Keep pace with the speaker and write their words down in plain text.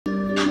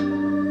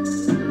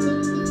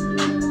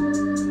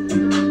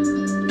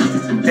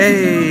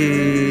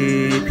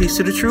Hey, peace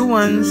to the true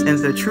ones and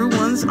the true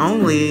ones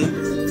only.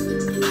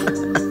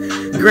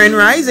 Grand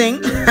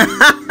Rising.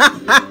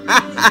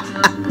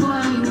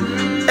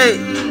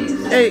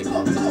 hey,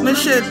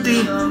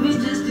 machete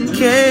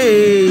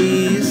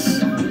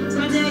case.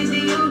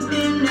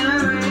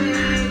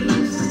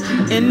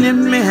 And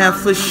then me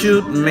have to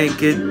shoot,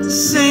 make it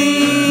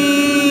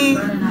sing.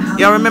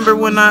 Y'all remember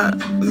when I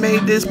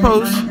made this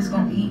post?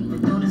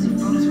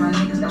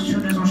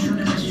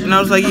 And I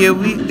was like, yeah,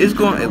 we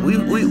finna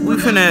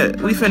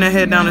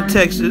head down to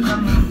Texas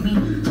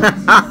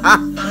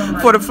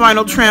for the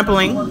final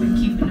trampling.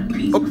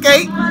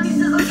 Okay?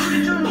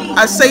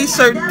 I say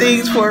certain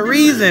things for a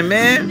reason,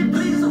 man.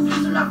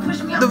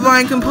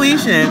 Divine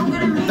completion.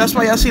 That's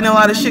why y'all seen a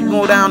lot of shit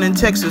go down in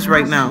Texas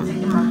right now.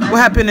 What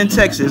happened in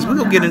Texas? We're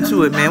gonna get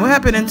into it, man. What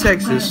happened in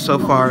Texas so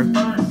far?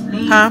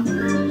 Huh?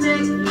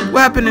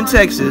 What happened in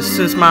Texas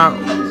since my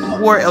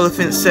war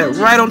elephant sat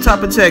right on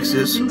top of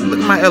Texas? Look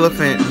at my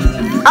elephant.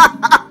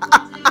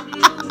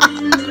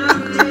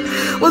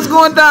 What's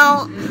going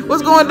down?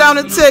 What's going down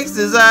in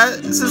Texas?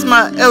 Since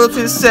my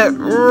elephant sat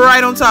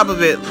right on top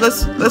of it.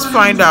 Let's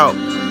find out.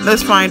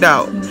 Let's find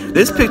out.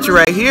 This picture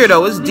right here,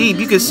 though, is deep.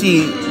 You can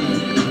see,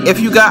 if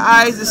you got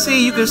eyes to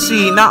see, you can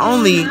see not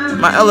only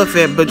my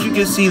elephant, but you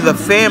can see the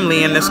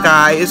family in the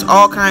sky. It's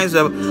all kinds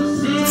of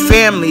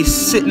families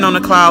sitting on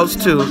the clouds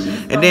too.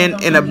 And then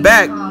in the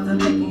back,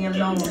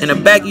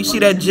 you see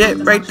that jet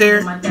right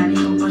there?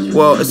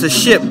 Well, it's a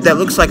ship that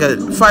looks like a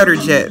fighter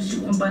jet.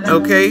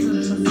 Okay,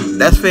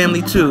 that's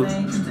family too.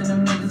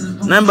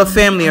 None but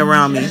family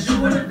around me.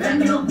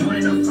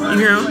 You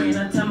hear him?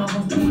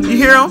 You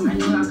hear him?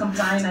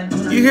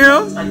 You hear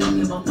him?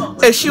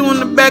 Hey, shoe in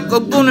the back, or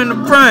goon in the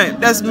front.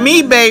 That's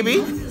me,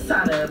 baby.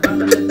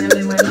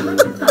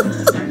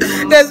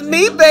 That's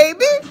me,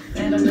 baby.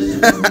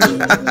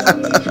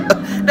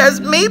 That's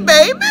me,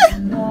 baby.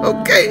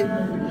 Okay.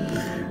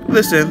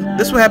 Listen,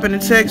 this is what happened in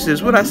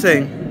Texas. What'd I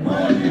say?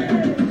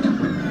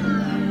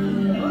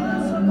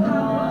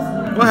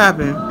 What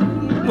happened?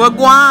 What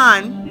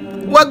guan?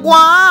 What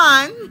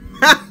guan?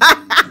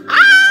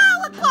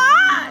 What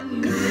guan?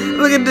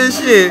 Look at this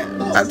shit.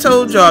 I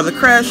told y'all the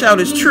crash out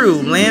is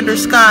true. Land or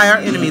sky, our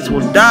enemies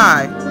will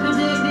die.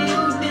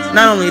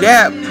 Not only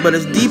that, but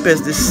as deep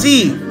as the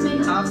sea.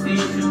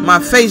 My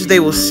face they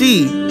will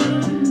see.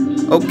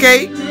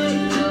 Okay?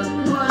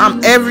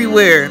 I'm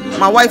everywhere.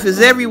 My wife is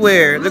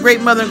everywhere. The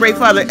great mother and great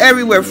father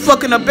everywhere,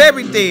 fucking up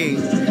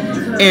everything.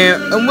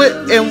 And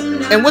what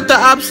the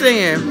op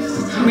saying?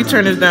 Let me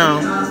turn this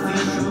down.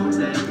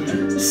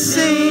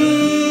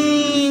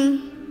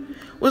 Sing.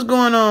 What's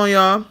going on,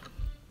 y'all?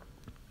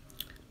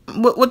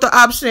 What the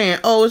op saying?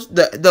 Oh, it's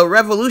the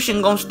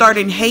revolution gonna start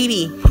in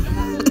Haiti.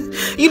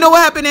 You know what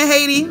happened in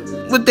Haiti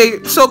with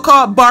their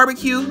so-called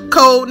barbecue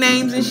code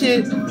names and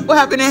shit? What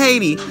happened in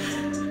Haiti?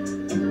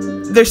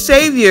 Their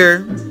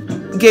savior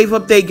gave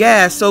up their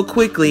gas so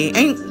quickly.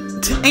 Ain't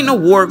no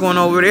war going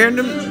over there.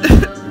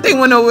 They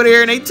went over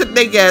there and they took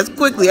their gas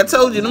quickly. I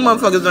told you, them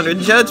motherfuckers under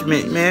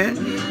judgment, man.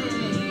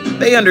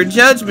 They under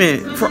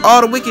judgment for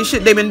all the wicked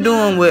shit they've been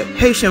doing with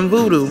Haitian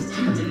voodoo.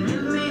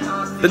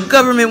 The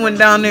government went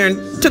down there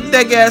and took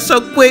that gas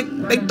so quick,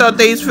 they thought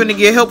they was finna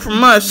get help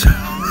from us.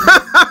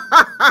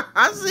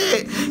 I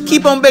said,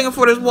 keep on begging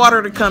for this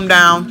water to come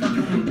down,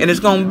 and it's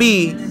gonna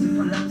be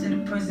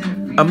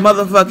a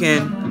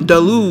motherfucking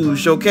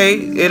deluge, okay?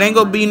 It ain't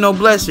gonna be no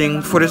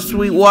blessing for the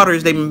sweet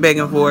waters they've been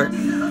begging for.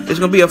 It's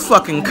gonna be a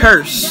fucking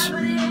curse.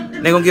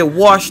 They're gonna get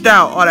washed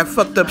out. All that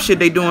fucked up shit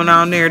they doing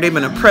down there. They've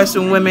been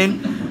oppressing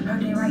women,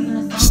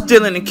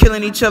 stealing and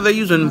killing each other,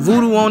 using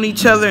voodoo on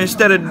each other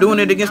instead of doing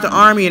it against the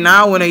army. And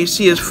now when they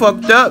see it's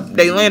fucked up,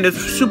 they landed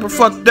super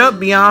fucked up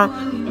beyond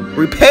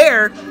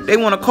repair. They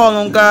want to call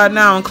on God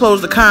now and close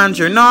the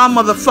conjure. Nah,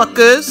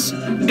 motherfuckers,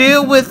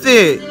 deal with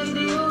it.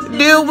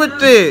 Deal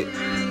with it.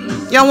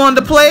 Y'all wanted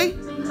to play?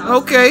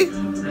 Okay.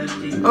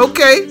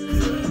 Okay.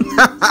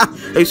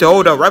 They said,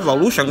 oh, the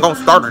revolution gonna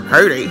start in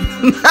Haiti.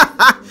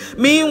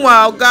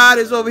 Meanwhile, God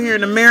is over here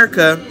in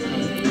America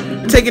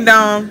taking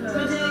down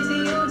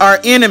our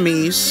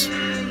enemies.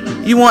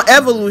 You want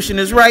evolution,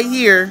 is right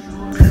here.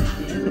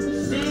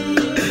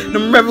 The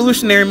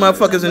revolutionary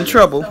motherfuckers in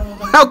trouble.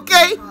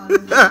 Okay?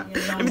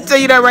 Let me tell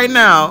you that right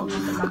now.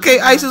 Okay,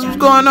 ISIS, what's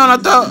going on? I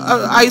thought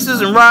ISIS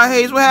and Rod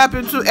Hayes, what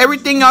happened to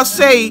everything y'all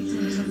say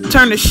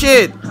turned to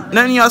shit.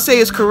 Nothing y'all say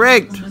is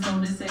correct.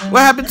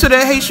 What happened to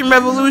the Haitian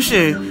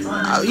revolution?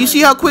 You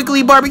see how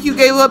quickly Barbecue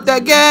gave up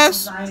that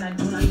gas?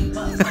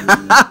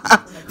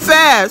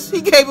 Fast.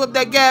 He gave up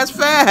that gas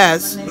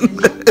fast.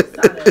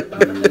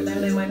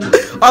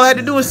 All I had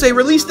to do was say,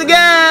 release the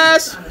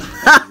gas.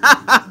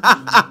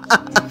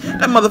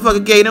 That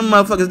motherfucker gave them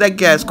motherfuckers that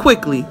gas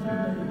quickly.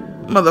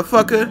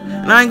 Motherfucker.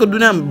 And I ain't gonna do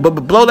nothing but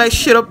blow that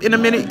shit up in a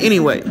minute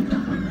anyway.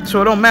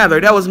 So it don't matter.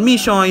 That was me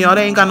showing y'all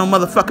they ain't got no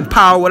motherfucking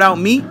power without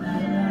me.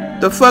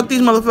 The fuck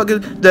these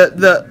motherfuckers.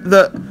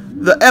 The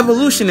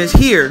evolution is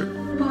here.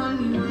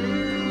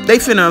 They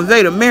finna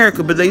invade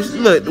America, but they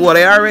look, well,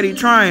 they already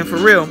trying for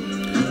real.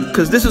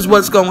 Cause this is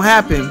what's gonna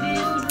happen.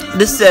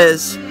 This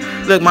says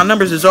Look, my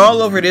numbers is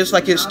all over this.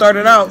 Like, it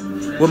started out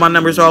with my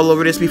numbers all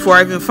over this before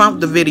I even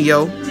found the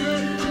video.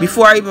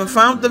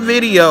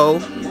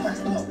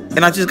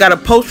 And I just got a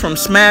post from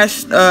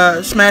Smash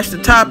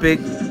the Topic,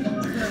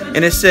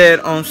 and it said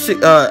on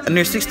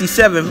near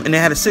 67, and they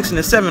had a 6 and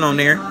a 7 on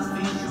there.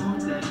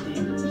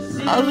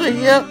 I was like,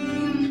 yep,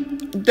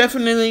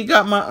 definitely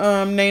got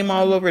my name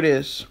all over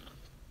this.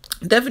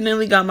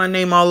 Definitely got my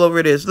name all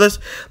over this. Let's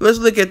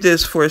look at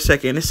this for a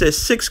second. It says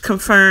 6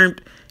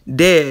 confirmed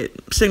dead.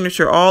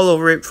 Signature all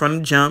over it from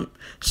the jump.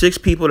 6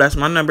 people. That's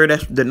my number.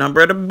 That's the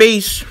number of the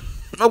beast.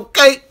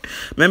 Okay.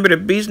 Remember, the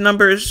beast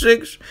number is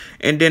 6.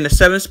 And then the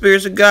 7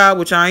 spirits of God,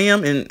 which I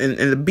am. And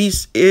the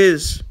beast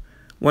is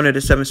one of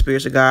the 7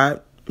 spirits of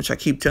God, which I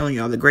keep telling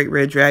y'all. The great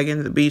red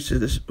dragon, the beast,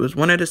 was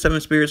one of the 7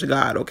 spirits of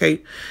God.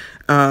 Okay.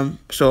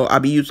 So I'll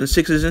be using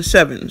 6s and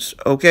 7s.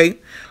 Okay.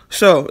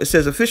 So it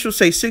says officials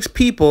say 6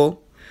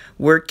 people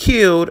were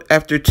killed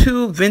after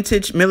 2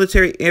 vintage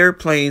military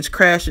airplanes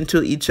crashed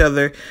into each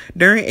other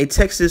during a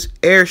Texas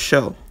air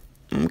show.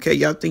 Okay,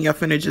 y'all think y'all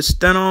finna just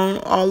stun on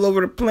all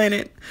over the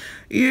planet?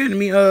 Yeah, let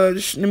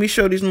me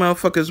show these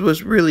motherfuckers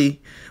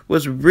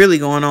what's really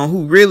going on.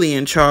 Who really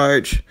in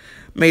charge?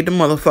 Made the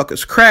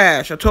motherfuckers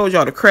crash. I told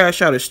y'all the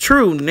crash out is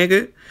true,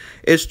 nigga.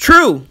 It's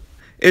true.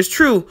 It's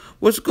true.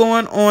 What's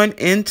going on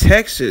in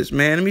Texas,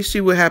 man? Let me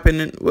see what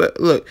happened.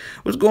 Look,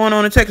 what's going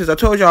on in Texas? I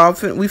told y'all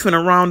we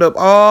finna round up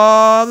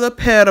all the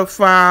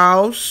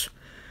pedophiles.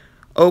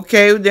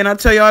 Okay, then I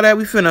tell y'all that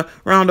we finna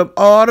round up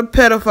all the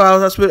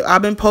pedophiles. That's what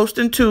I've been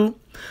posting too.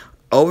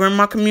 Over in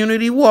my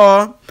community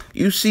wall,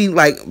 you see,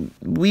 like,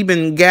 we've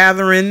been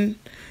gathering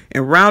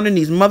and rounding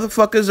these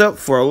motherfuckers up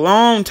for a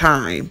long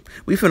time.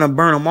 We finna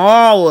burn them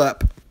all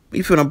up.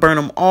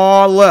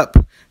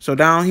 So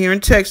down here in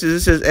Texas, it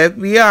says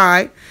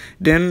FBI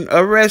then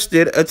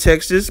arrested a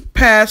Texas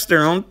pastor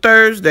on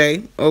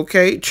Thursday.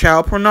 Okay,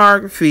 child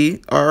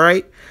pornography. All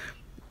right.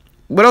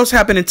 What else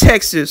happened in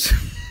Texas?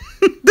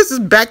 This is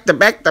back to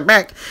back to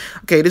back.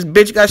 Okay, this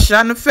bitch got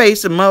shot in the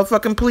face. A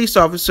motherfucking police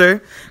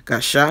officer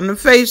got shot in the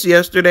face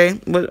yesterday.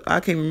 But I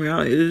can't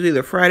remember. It was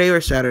either Friday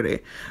or Saturday.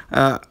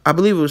 I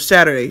believe it was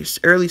Saturday,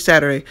 early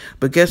Saturday.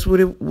 But guess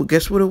what it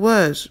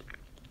was?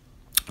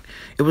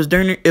 It was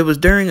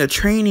during a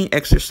training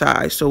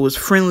exercise. So it was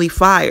friendly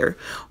fire.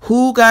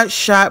 Who got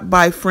shot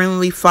by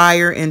friendly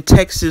fire in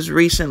Texas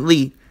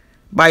recently?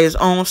 By his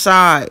own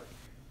side.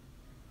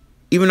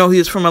 Even though he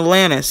was from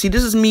Atlanta. See,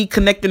 this is me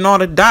connecting all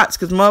the dots.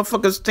 Because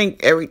motherfuckers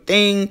think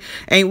everything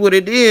ain't what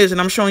it is.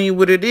 And I'm showing you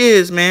what it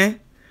is, man.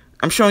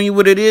 I'm showing you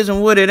what it is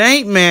and what it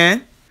ain't,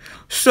 man.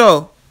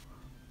 So,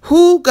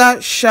 who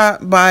got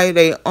shot by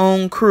their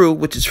own crew,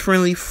 which is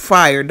friendly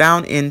fire,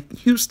 down in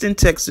Houston,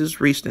 Texas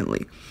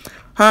recently?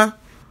 Huh?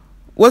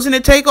 Wasn't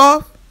it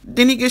Takeoff?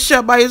 Didn't he get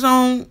shot by his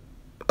own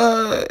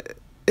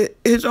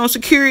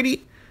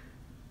security?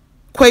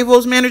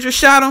 Quavo's manager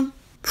shot him.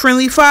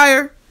 Friendly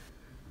fire.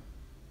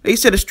 They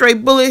said a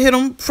straight bullet hit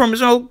him from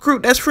his own crew.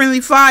 That's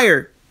friendly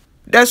fire.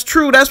 That's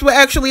true. That's what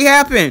actually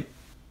happened.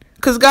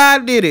 Because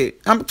God did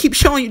it. I'm keep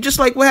showing you, just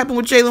like what happened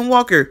with Jalen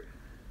Walker.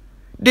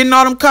 Didn't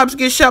all them cops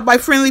get shot by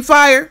friendly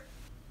fire?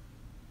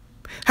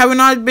 Haven't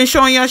I been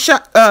showing y'all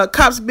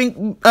cops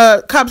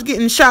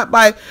getting shot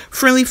by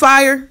friendly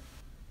fire?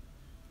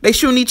 They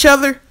shooting each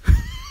other.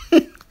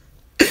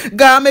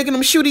 God making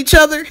them shoot each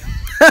other.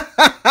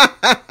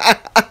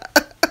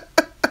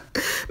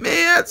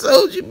 Man, I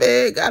told you,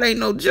 man. God ain't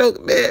no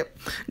joke, man.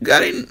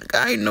 God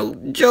ain't no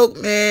joke,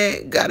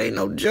 man. God ain't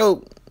no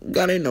joke.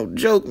 God ain't no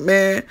joke,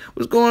 man.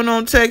 What's going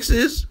on,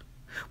 Texas?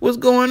 What's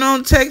going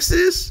on,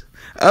 Texas?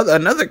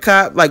 Another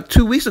cop, like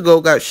 2 weeks ago,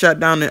 got shot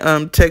down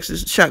in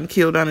Texas. Shot and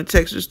killed down in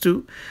Texas,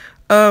 too.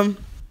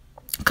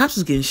 Cops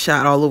is getting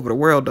shot all over the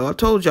world, though. I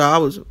told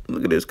y'all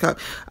look at this cop.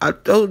 I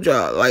told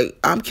y'all, like,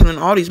 I'm killing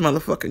all these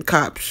motherfucking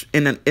cops.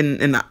 In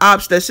the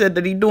ops that said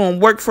that he doing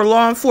work for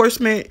law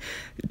enforcement.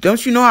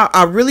 Don't you know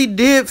I really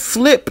did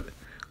flip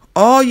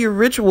all your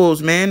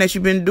rituals, man, that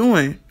you've been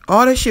doing.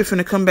 All that shit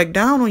finna come back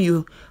down on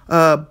you,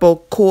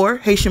 Bokor,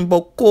 Haitian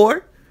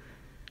Bokor,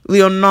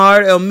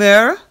 Leonard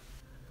Elmera.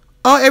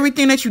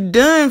 Everything that you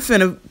done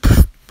finna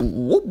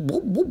whoop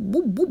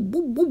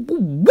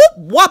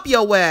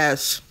your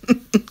ass.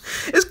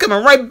 It's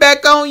coming right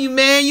back on you,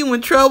 man. You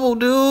in trouble,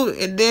 dude.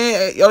 And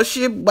then your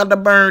shit about to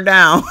burn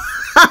down.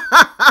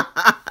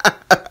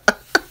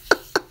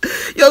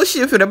 Your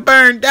shit finna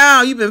burn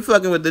down. You been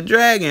fucking with the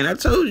dragon. I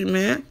told you,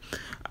 man.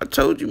 I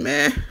told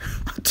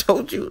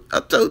you.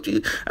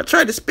 I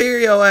tried to spare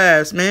your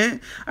ass,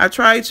 man. I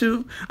tried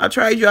you. I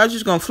was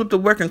just gonna flip the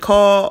work and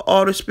call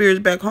all the spirits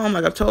back home,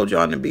 like I told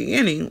y'all in the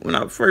beginning when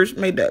I first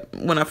made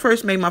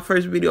my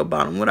first video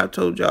about him. What I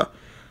told y'all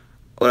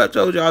I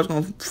was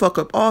gonna fuck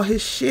up all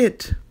his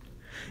shit.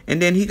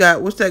 And then he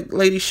got, what's that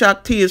lady,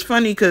 Shakti? It's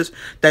funny because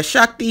that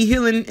Shakti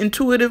healing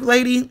intuitive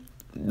lady,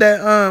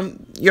 that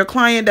your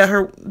client,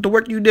 that the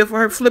work you did for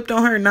her flipped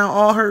on her. Now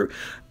all her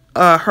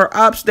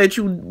ops that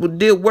you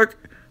did work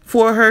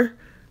for her,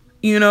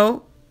 you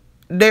know,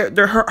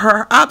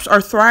 her ops are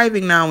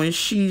thriving now, and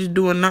she's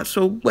doing not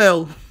so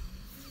well.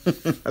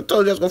 I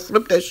told you I was gonna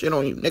flip that shit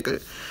on you,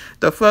 nigga.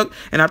 The fuck?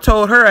 And I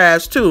told her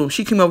ass too.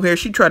 She came over here.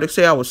 She tried to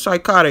say I was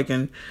psychotic,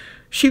 and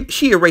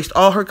she erased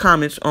all her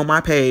comments on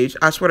my page.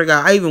 I swear to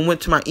God, I even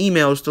went to my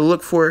emails to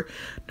look for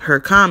her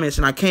comments,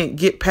 and I can't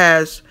get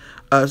past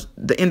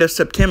the end of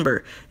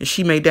September. And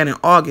she made that in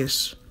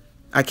August.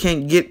 I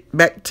can't get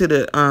back to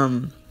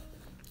the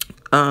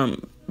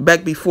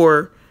back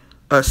before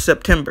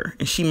September,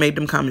 and she made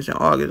them comments in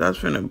August. I was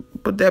finna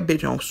put that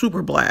bitch on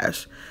super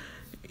blast.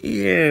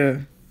 Yeah.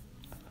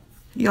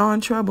 Y'all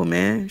in trouble,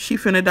 man. She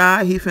finna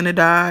die. He finna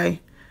die.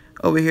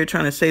 Over here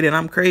trying to say that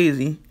I'm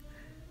crazy.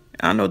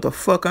 I know what the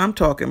fuck I'm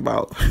talking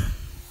about.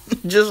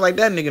 Just like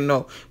that nigga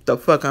know the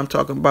fuck I'm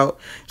talking about.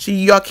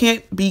 See, y'all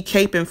can't be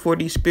caping for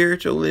these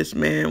spiritualists,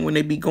 man, when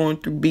they be going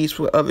through beefs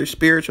with other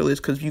spiritualists,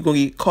 because you gonna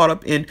get caught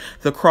up in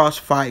the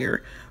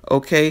crossfire,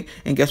 okay?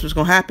 And guess what's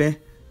gonna happen?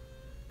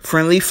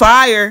 Friendly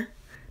fire.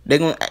 They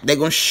gonna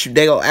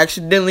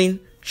accidentally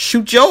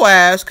shoot your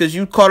ass because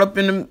you caught up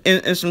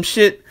in some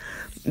shit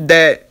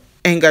that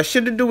ain't got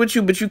shit to do with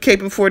you, but you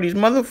caping for these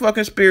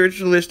motherfucking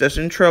spiritualists that's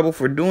in trouble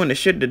for doing the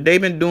shit that they've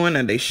been doing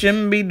and they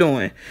shouldn't be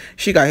doing.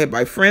 She got hit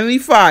by friendly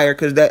fire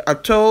because that I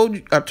told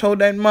that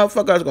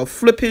motherfucker I was gonna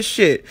flip his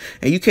shit,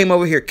 and you came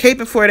over here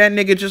caping for that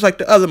nigga just like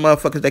the other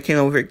motherfuckers that came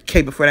over here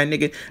caping for that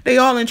nigga. They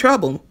all in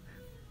trouble.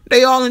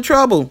 They all in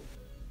trouble.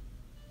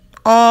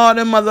 All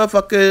the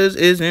motherfuckers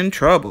is in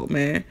trouble,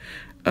 man.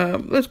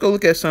 Let's go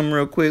look at something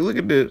real quick. Look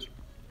at this.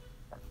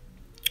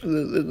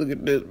 Look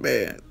at this,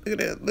 man. Look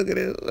at that. Look at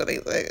this. What they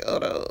say?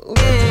 Hold on.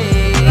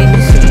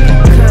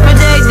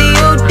 Protect the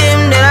youth,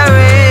 them that I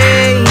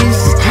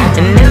raise.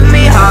 And if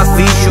me heart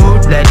be true,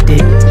 let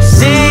it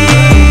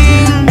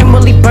sing.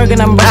 Emily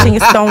Bergen, I'm brushing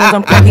your stones.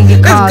 I'm cracking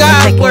your cars.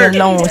 I'm taking your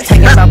loans.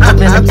 Taking about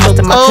Brooklyn and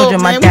posting my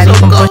children. My daddy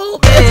from Bush.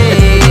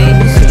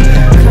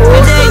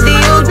 Protect the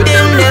youth,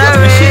 them that I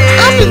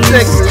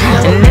raise.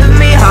 And if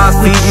me heart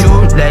be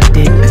true, let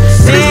it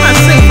sing.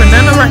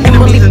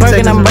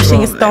 I'm brushing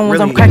your stones,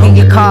 I'm cracking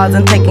your cars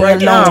and taking your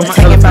loans.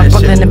 Taking about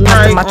Brooklyn and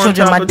posting my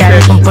children, my daddy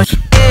from Bush. In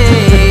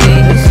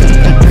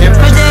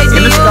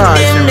the sky,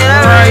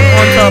 right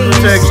on top of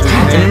Texas.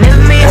 And the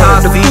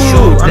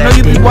food. I know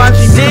you be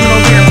watching, you coming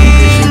over here and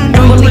peeping shit. You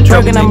know you in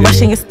trouble, I'm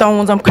brushing your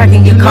stones, I'm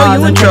cracking your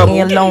cars and taking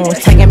your loans.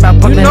 Taking about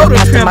Brooklyn and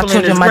posting my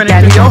children, my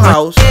daddy from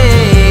Bush.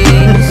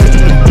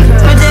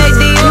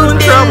 You in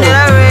trouble.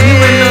 You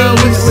in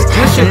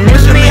what's your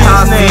man's name,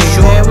 man?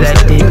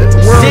 What's the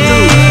World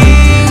News?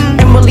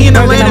 In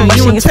Atlanta, I'm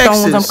brushing you in your Texas.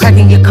 stones, I'm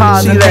cracking your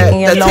cars and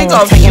taking your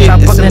loans. Taking about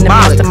Brooklyn and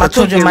posting my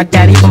children, my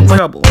daddy from Bush.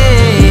 You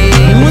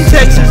in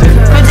Texas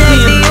and he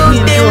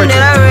in Georgia.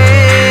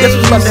 Guess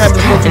what's about to happen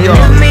to both of y'all?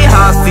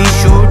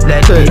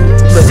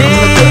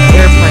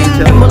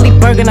 Emily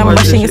Bergen, I'm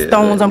brushing your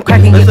stones, I'm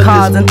cracking your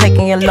cars and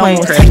taking your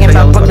loans. Taking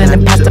about Brooklyn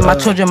and posting my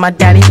children, my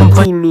daddy from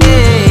Bush. Protect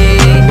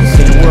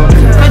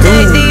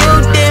the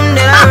youth, them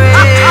that I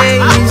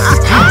raise.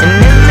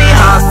 And if me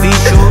heart be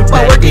true,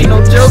 My work ain't no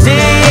joke,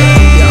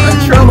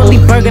 Emily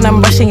Bergen,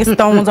 I'm brushing your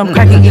stones, I'm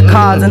cracking your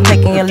cars and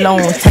taking your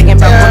loans. Taking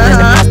about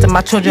Brooklyn and posting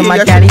my children,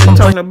 my daddy from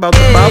Bush. talking about the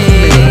Bible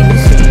man.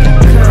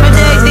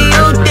 Protect the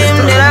youth,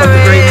 them that I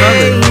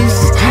raise.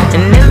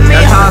 And if me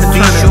heart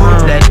be true,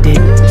 let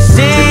it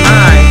sing.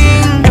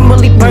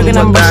 Emily Bergen,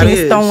 I'm brushing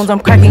your stones, I'm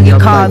cracking your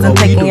cars and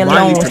taking your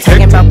loans.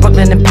 Taking about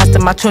Brooklyn and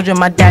posting my children,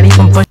 my daddy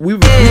from Bush. We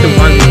the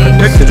ones that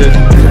protected it.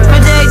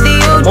 Protect the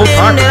youth, Most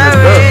them that I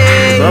raise.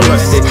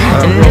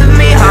 And if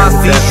me heart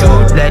be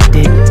true, let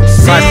it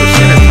sing. 5% type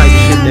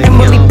shit that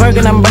Emily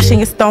Bergen, I'm brushing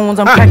your stones,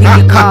 I'm cracking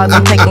your cars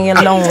and taking your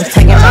loans.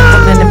 Taking about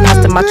Brooklyn and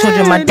posting my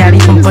children, my daddy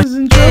from Bush.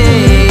 You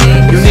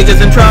niggas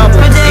in trouble.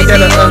 Ain't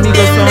that a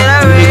Amigo song?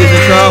 You niggas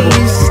in trouble.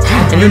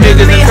 You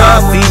niggas in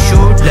trouble.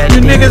 You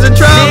niggas in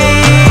trouble.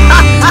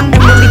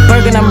 Emily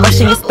Bergen, I'm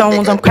brushing your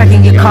stones, I'm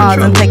cracking your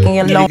cars and taking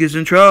your You loans. niggas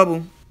in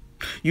trouble.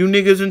 You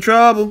niggas in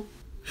trouble.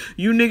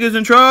 You niggas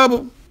in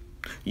trouble.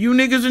 You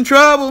niggas in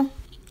trouble.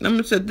 I'm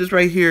gonna set this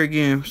right here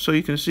again so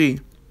you can see.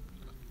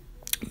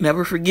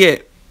 Never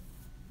forget.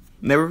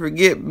 Never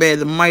forget, man,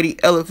 the mighty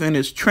elephant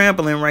is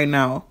trampling right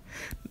now.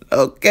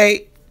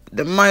 Okay?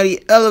 The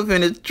mighty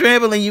elephant is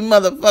trampling you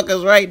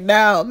motherfuckers right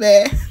now,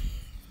 man.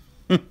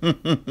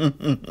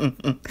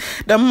 The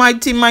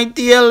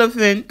mighty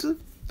elephant.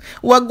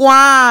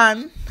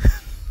 Wagwan.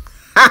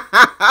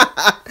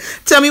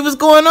 Tell me what's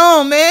going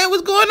on, man.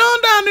 What's going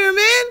on down there,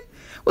 man?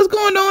 What's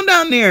going on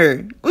down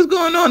there? What's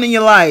going on in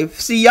your life?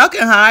 See, y'all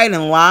can hide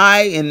and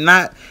lie and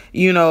not,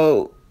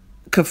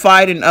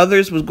 confide in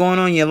others what's going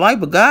on in your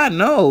life, but God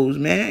knows,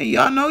 man.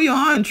 Y'all know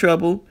y'all in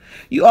trouble.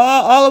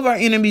 All of our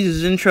enemies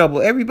is in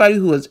trouble. Everybody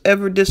who has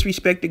ever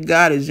disrespected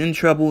God is in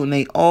trouble, and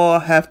they all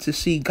have to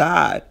see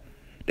God.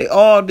 They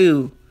all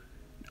do.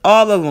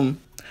 All of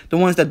them. The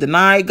ones that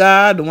deny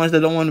God, the ones that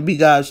don't want to be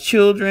God's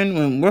children,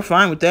 when we're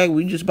fine with that.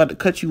 We're just about to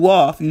cut you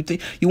off. You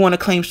think you want to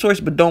claim source,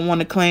 but don't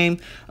want to claim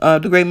the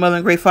great mother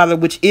and great father,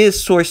 which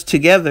is source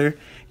together.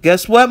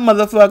 Guess what,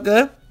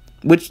 motherfucker?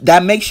 Which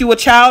that makes you a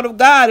child of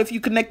God if you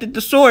connected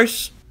to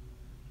source.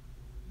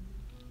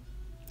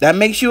 That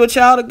makes you a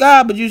child of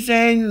God, but you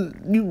saying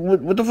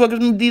what the fuck is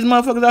these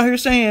motherfuckers out here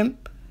saying?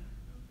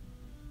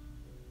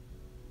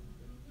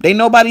 They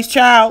nobody's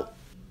child.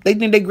 They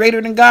think they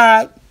greater than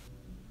God.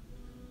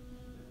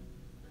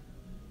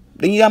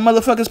 Then you got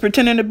motherfuckers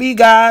pretending to be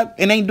God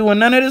and ain't doing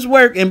none of this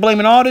work and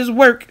blaming all this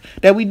work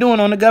that we doing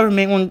on the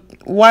government. When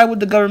why would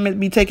the government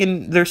be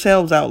taking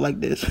themselves out like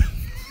this?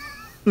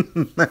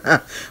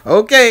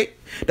 Okay,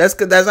 that's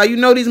how you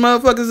know these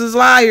motherfuckers is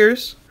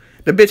liars.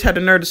 The bitch had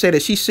the nerve to say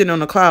that she's sitting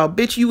on a cloud.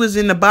 Bitch, you was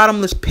in the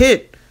bottomless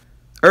pit,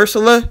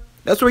 Ursula.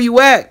 That's where you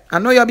at. I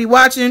know y'all be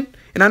watching,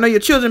 and I know your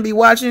children be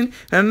watching,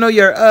 and I know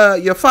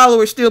your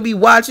followers still be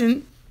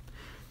watching.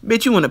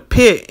 Bitch, you in a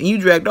pit, and you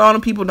dragged all the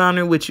people down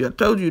there with you. I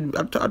told you,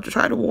 I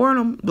tried to warn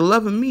them. The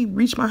love of me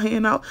reached my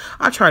hand out.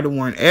 I tried to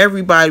warn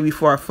everybody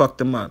before I fucked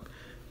them up.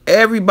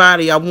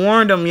 Everybody, I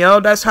warned them,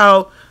 yo. That's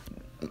how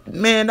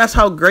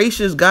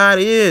gracious God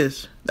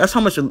is. That's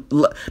how much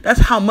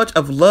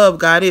of love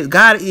God is.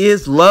 God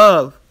is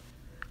love.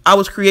 I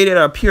was created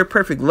out of pure,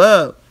 perfect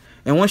love.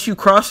 And once you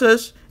cross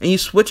us and you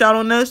switch out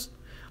on us,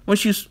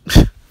 once you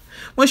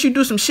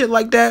do some shit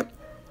like that,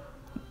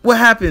 what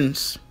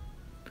happens?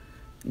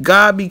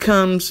 God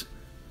becomes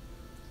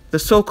the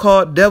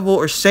so-called devil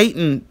or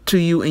Satan to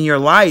you in your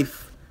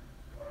life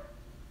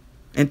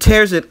and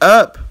tears it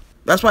up.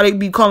 That's why they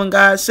be calling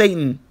God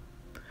Satan,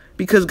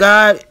 because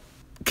God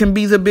can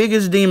be the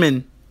biggest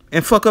demon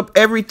and fuck up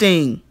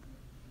everything.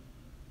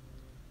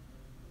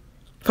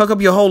 Fuck up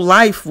your whole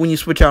life when you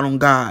switch out on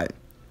God.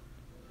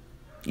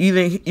 You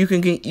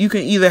can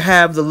either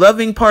have the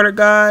loving part of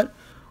God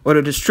or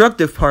the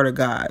destructive part of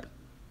God.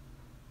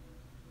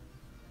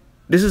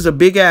 This is a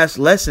big ass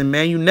lesson,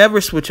 man. You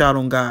never switch out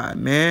on God,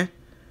 man.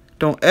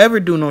 Don't ever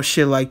do no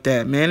shit like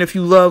that, man. If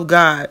you love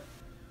God,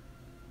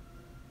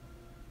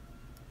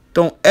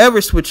 don't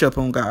ever switch up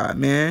on God,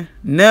 man.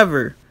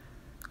 Never.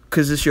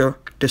 Because it's your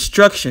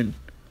destruction.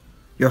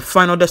 Your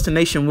final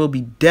destination will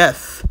be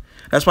death.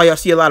 That's why y'all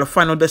see a lot of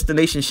Final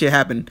Destination shit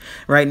happen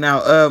right now.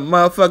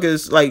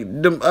 Motherfuckers like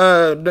them.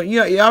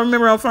 Y'all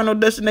remember on Final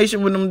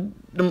Destination when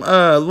them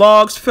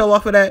logs fell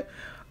off of that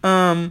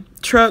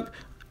truck?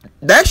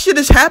 That shit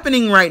is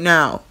happening right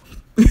now.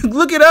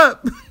 Look it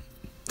up.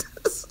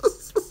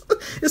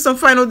 There's some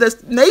Final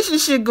Destination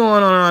shit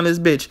going on this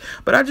bitch.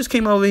 But I just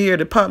came over here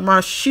to pop my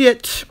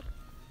shit,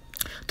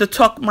 to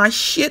talk my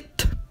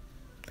shit,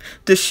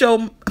 to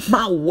show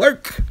my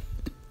work.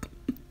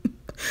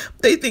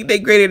 They think they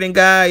greater than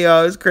God,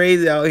 y'all. It's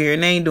crazy out here,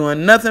 and they ain't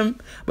doing nothing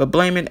but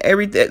blaming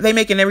everything. They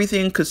making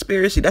everything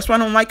conspiracy. That's why I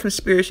don't like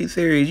conspiracy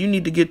theories. You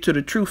need to get to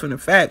the truth and the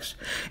facts.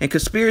 And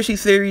conspiracy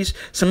theories,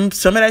 some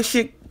of that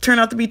shit turn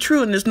out to be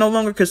true, and it's no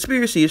longer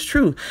conspiracy. It's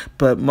true,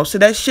 but most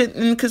of that shit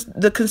in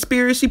the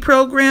conspiracy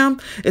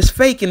program is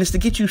fake, and it's to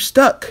get you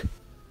stuck.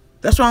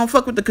 That's why I don't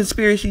fuck with the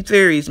conspiracy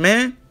theories,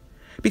 man,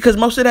 because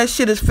most of that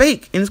shit is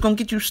fake, and it's gonna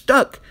get you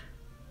stuck.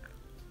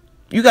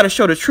 You got to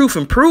show the truth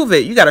and prove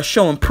it. You got to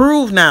show and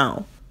prove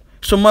now.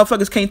 So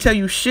motherfuckers can't tell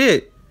you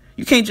shit.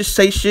 You can't just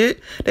say shit.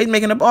 They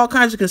making up all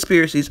kinds of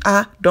conspiracies.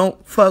 I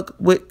don't fuck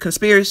with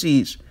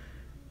conspiracies.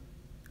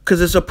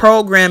 Because it's a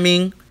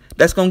programming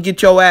that's going to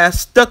get your ass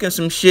stuck in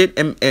some shit.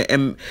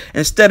 And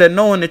instead of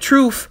knowing the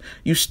truth,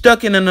 you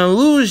stuck in an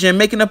illusion,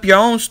 making up your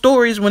own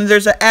stories when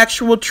there's an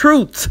actual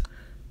truth.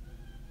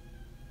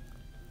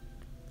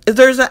 If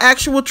there's an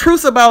actual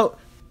truth about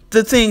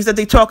the things that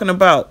they're talking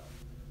about.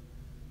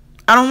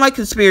 I don't like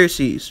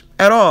conspiracies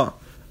at all,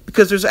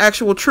 because there's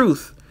actual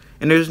truth,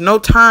 and there's no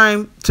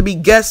time to be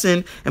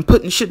guessing and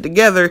putting shit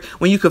together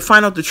when you could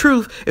find out the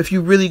truth if you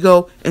really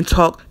go and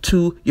talk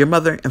to your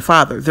mother and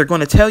father. They're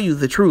going to tell you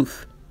the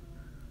truth,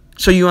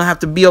 so you don't have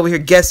to be over here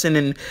guessing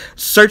and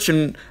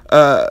searching,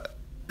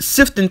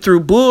 sifting through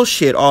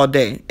bullshit all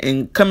day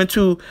and coming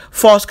to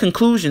false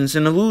conclusions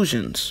and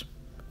illusions,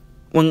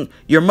 when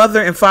your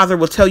mother and father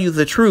will tell you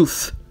the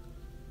truth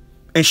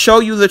and show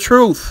you the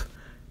truth.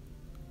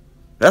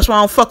 That's why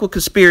I don't fuck with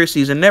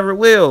conspiracies and never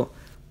will.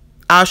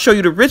 I'll show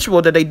you the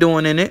ritual that they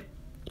doing in it,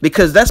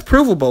 because that's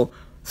provable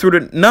through the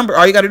number.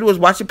 All you got to do is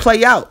watch it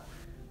play out.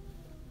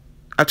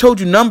 I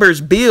told you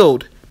numbers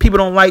build. People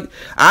don't like.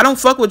 I don't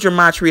fuck with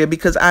gematria,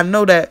 because I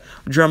know that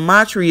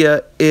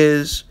gematria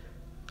is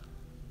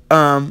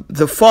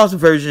the false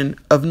version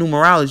of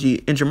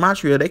numerology. In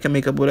gematria, they can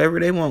make up whatever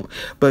they want,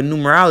 but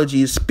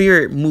numerology is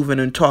spirit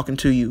moving and talking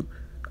to you.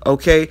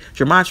 Okay,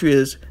 gematria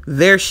is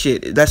their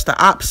shit. That's the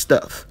op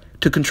stuff.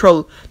 To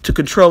control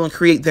and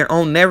create their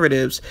own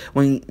narratives,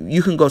 when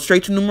you can go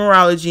straight to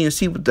numerology and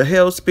see what the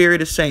hell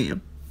spirit is saying.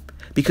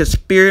 Because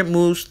spirit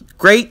moves,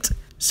 great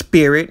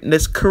spirit,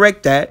 let's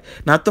correct that,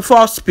 not the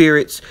false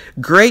spirits.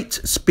 Great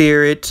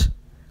spirit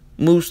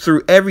moves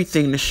through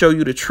everything to show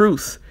you the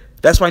truth.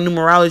 That's why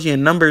numerology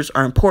and numbers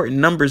are important.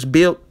 Numbers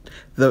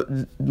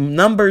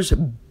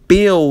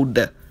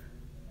build.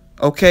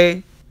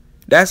 Okay?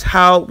 That's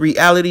how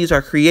realities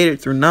are created,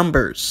 through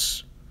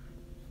numbers.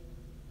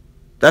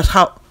 That's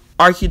how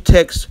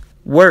architects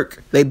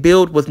work. They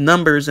build with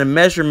numbers and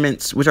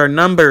measurements, which are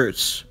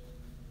numbers.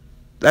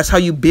 That's how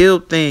you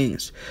build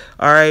things.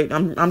 All right,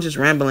 I'm just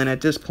rambling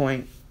at this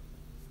point,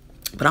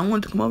 but I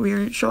wanted to come over here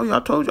and show you. I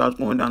told you I was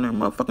going down there in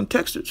motherfucking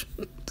Texas.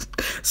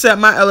 Sat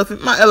my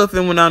elephant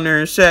went down there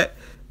and sat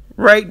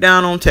right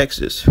down on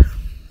Texas.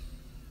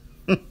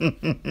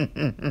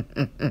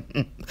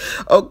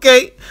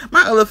 Okay,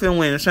 my elephant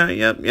wins, huh?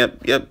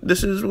 Yep.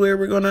 This is where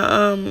we're gonna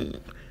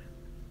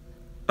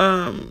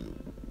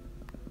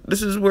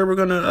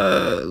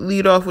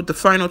lead off with the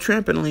final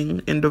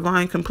trampling in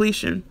divine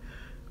completion.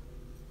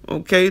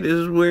 Okay, this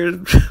is where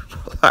a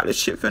lot of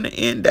shit finna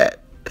end at.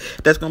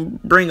 That's gonna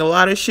bring a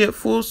lot of shit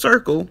full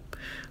circle.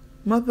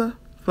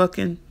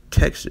 Motherfucking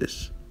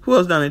Texas. Who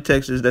else down in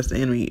Texas that's the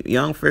enemy?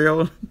 Young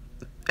Pharaoh.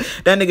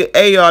 That nigga,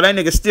 hey y'all, that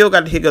nigga still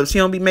got the hiccups. He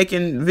don't be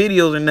making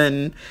videos or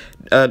nothing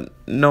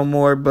no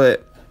more,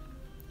 but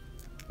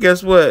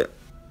guess what?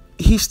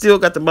 He still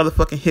got the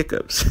motherfucking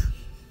hiccups.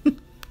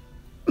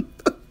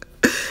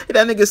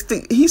 That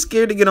nigga, he's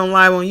scared to get on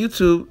live on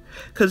YouTube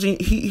because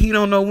he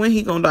don't know when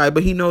he gonna die,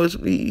 but he knows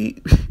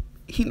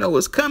he know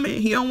it's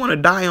coming. He don't want to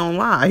die on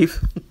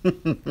live.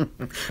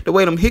 The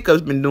way them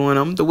hiccups been doing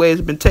him, the way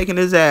it's been taking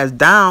his ass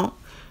down.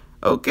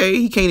 Okay,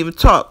 he can't even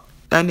talk.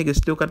 That nigga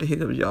still got the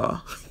hiccups,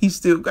 y'all. He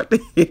still got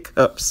the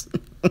hiccups.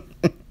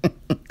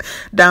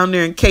 Down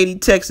there in Katy,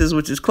 Texas,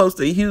 which is close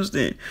to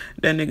Houston,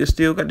 that nigga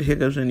still got the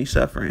hiccups and he's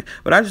suffering.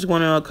 But I just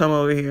want to come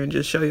over here and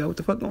just show y'all what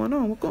the fuck going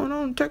on. What's going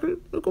on in Texas?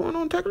 What's going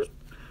on in Texas?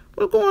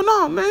 What's going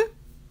on, man?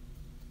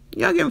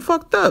 Y'all getting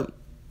fucked up.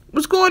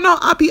 What's going on,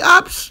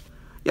 ops?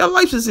 Y'all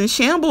life is in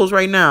shambles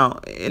right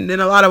now. And then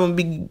a lot of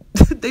them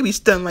they be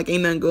stunned like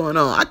ain't nothing going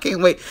on. I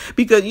can't wait.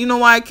 Because you know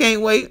why I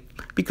can't wait?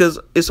 Because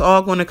it's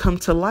all going to come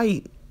to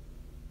light.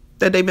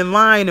 That they've been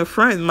lying in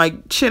front.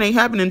 Like, shit ain't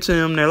happening to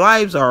them. Their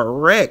lives are a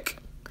wreck.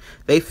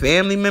 They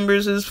family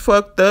members is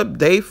fucked up.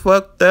 They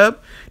fucked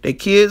up. Their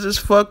kids is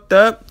fucked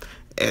up.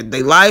 And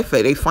they life,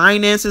 they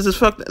finances is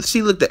fucked up.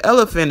 See, look, the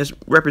elephant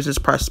represents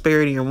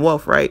prosperity and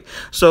wealth, right?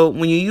 So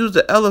when you use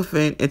the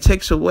elephant, it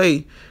takes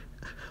away,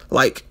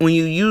 like, when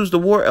you use the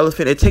war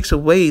elephant, it takes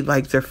away,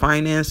 like, their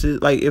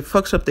finances. Like, it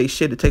fucks up their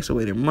shit. It takes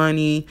away their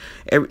money.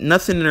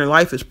 Nothing in their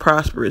life is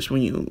prosperous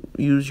when you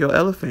use your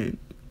elephant,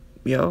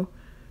 yo.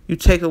 You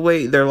take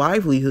away their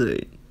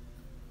livelihood.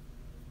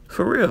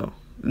 For real.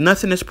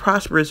 Nothing is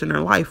prosperous in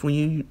their life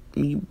when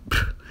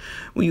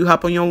you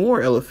hop on your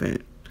war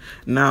elephant.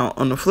 Now,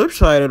 on the flip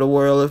side of the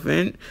war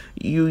elephant,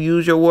 you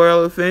use your war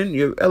elephant,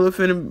 your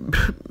elephant,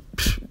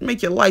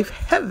 make your life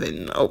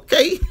heaven,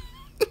 okay?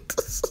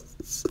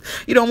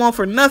 You don't want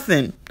for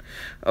nothing,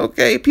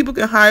 okay? People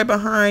can hide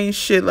behind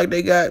shit like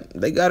they got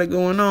it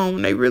going on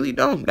when they really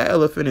don't. That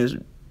elephant is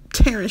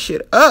tearing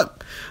shit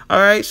up. All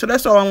right, so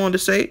that's all I wanted to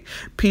say.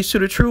 Peace to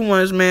the true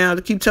ones, man.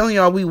 I keep telling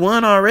y'all, we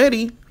won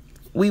already.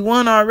 We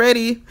won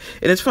already.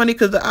 And it's funny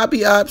because the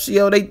ops,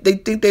 yo, they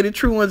think they the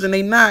true ones and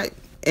they not.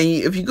 And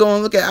if you go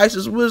and look at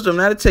Isis wisdom,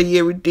 that'll tell you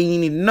everything you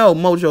need to know.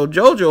 Mojo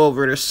Jojo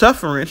over there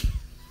suffering.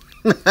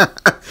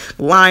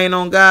 Lying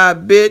on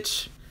God,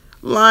 bitch.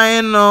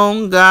 Lying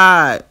on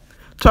God.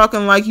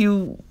 Talking like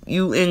you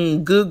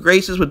in good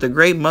graces with the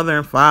great mother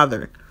and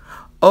father.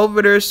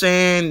 Over there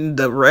saying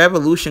the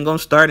revolution gonna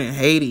start in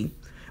Haiti.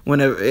 When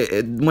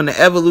the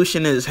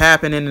evolution is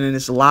happening and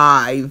it's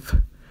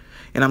live.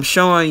 And I'm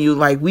showing you,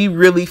 like, we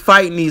really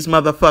fighting these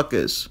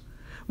motherfuckers.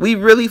 We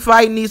really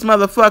fighting these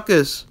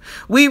motherfuckers.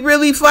 We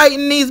really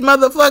fighting these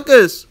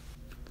motherfuckers.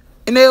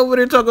 And they over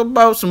there talking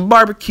about some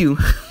barbecue.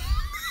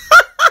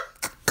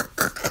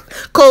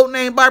 Code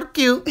name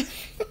barbecue.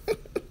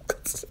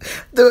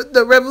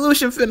 The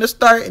revolution finna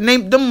start, and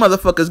them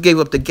motherfuckers gave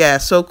up the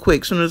gas so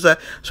quick. Soon as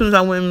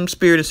I went in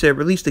spirit and said,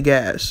 release the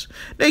gas.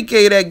 They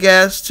gave that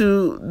gas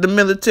to the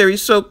military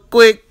so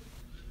quick.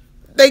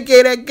 They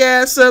gave that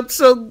gas up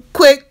so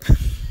quick.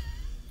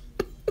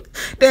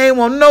 They ain't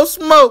want no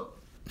smoke.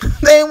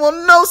 They ain't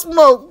want no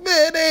smoke,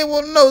 man. They ain't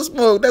want no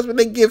smoke. That's what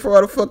they get for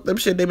all the fucked up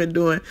shit they been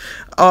doing.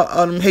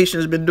 All them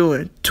Haitians been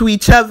doing to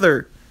each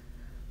other.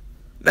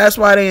 That's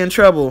why they in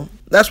trouble.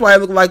 That's why it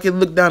look like it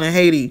looked down in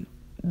Haiti.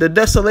 The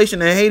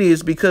desolation in Haiti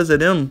is because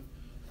of them.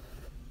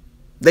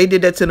 They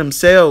did that to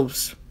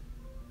themselves.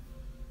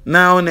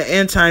 Now in the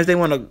end times, they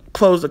want to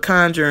close the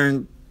conjure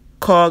and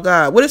call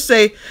God. What it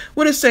say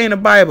in the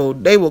Bible?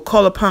 They will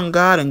call upon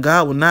God and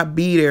God will not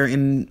be there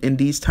in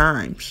these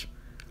times.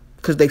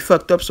 Because they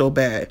fucked up so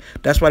bad.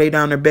 That's why they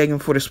down there begging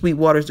for the sweet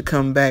waters to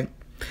come back.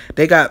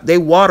 They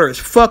water is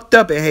fucked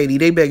up in Haiti.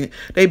 They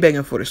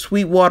begging for the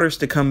sweet waters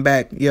to come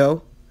back,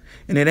 yo.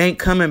 And it ain't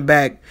coming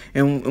back.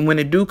 And when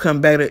it do come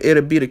back,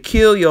 it'll be to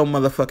kill your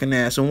motherfucking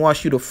ass and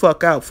wash you the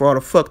fuck out for all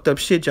the fucked up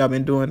shit y'all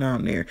been doing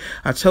down there.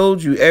 I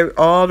told you,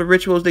 all the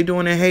rituals they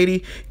doing in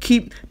Haiti,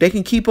 they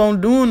can keep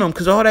on doing them.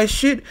 Because all that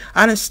shit,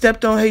 I done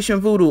stepped on Haitian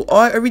voodoo.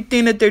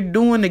 Everything that they're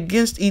doing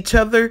against each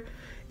other,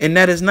 and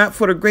that is not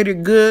for the greater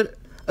good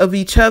of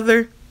each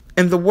other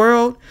and the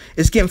world,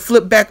 is getting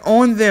flipped back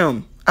on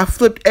them. I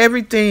flipped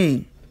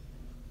everything.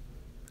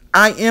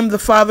 I am the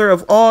father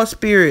of all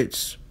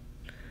spirits.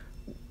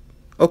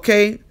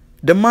 Okay?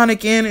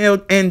 Demonic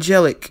and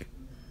angelic.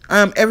 I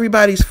am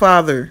everybody's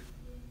father.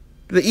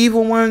 The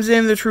evil ones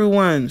and the true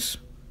ones.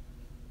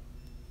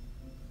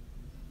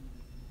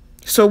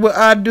 So what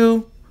I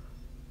do,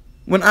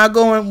 when I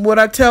go and what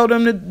I tell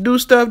them to do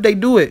stuff, they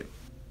do it.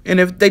 And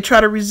if they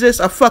try to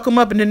resist, I fuck them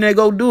up and then they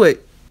go do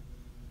it.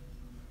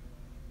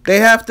 They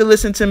have to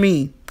listen to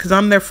me because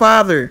I'm their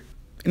father.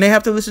 And they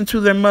have to listen to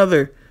their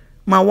mother,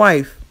 my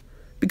wife,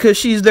 because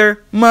she's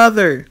their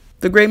mother.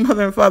 The great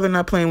mother and father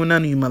not playing with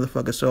none of you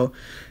motherfuckers. So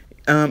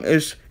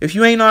if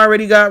you ain't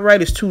already got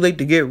right, it's too late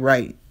to get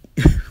right.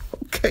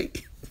 Okay.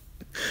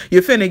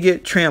 You're finna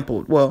get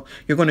trampled. Well,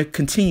 you're going to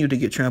continue to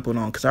get trampled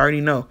on because I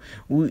already know.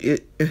 We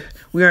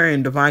are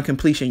in divine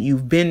completion.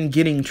 You've been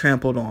getting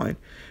trampled on.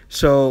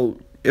 So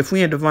if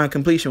we in divine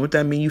completion, what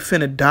that mean? You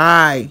finna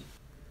die.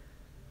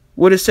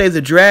 What it say?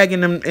 The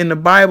dragon in the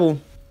Bible,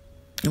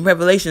 in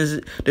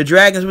Revelations, the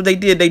dragons, what they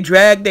did, they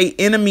dragged their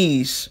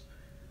enemies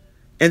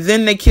and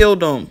then they killed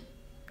them.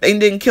 They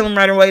didn't kill them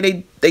right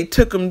away. They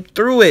took them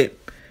through it.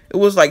 It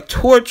was like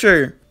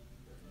torture.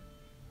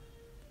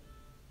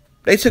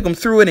 They took them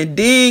through it and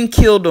then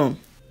killed them.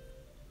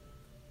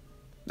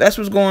 That's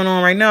what's going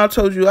on right now. I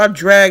told you I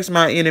drags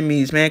my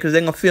enemies, man, because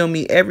they're going to feel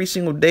me every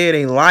single day of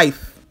their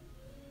life.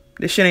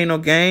 This shit ain't no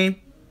game.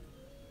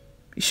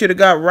 You should have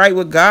got right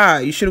with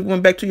God. You should have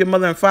went back to your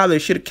mother and father. You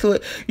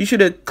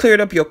should have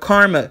cleared up your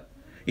karma.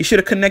 You should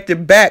have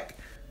connected back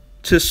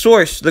to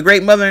source. The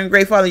great mother and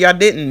great father, y'all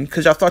didn't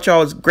because y'all thought y'all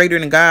was greater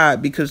than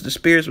God because the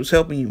spirits was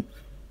helping you.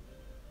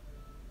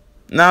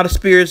 Now the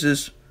spirits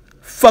is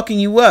fucking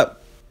you up.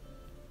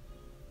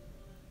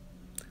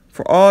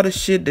 For all the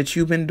shit that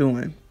you've been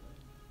doing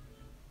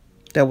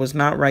that was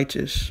not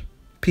righteous.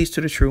 Peace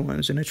to the true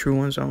ones and the true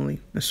ones only.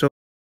 And so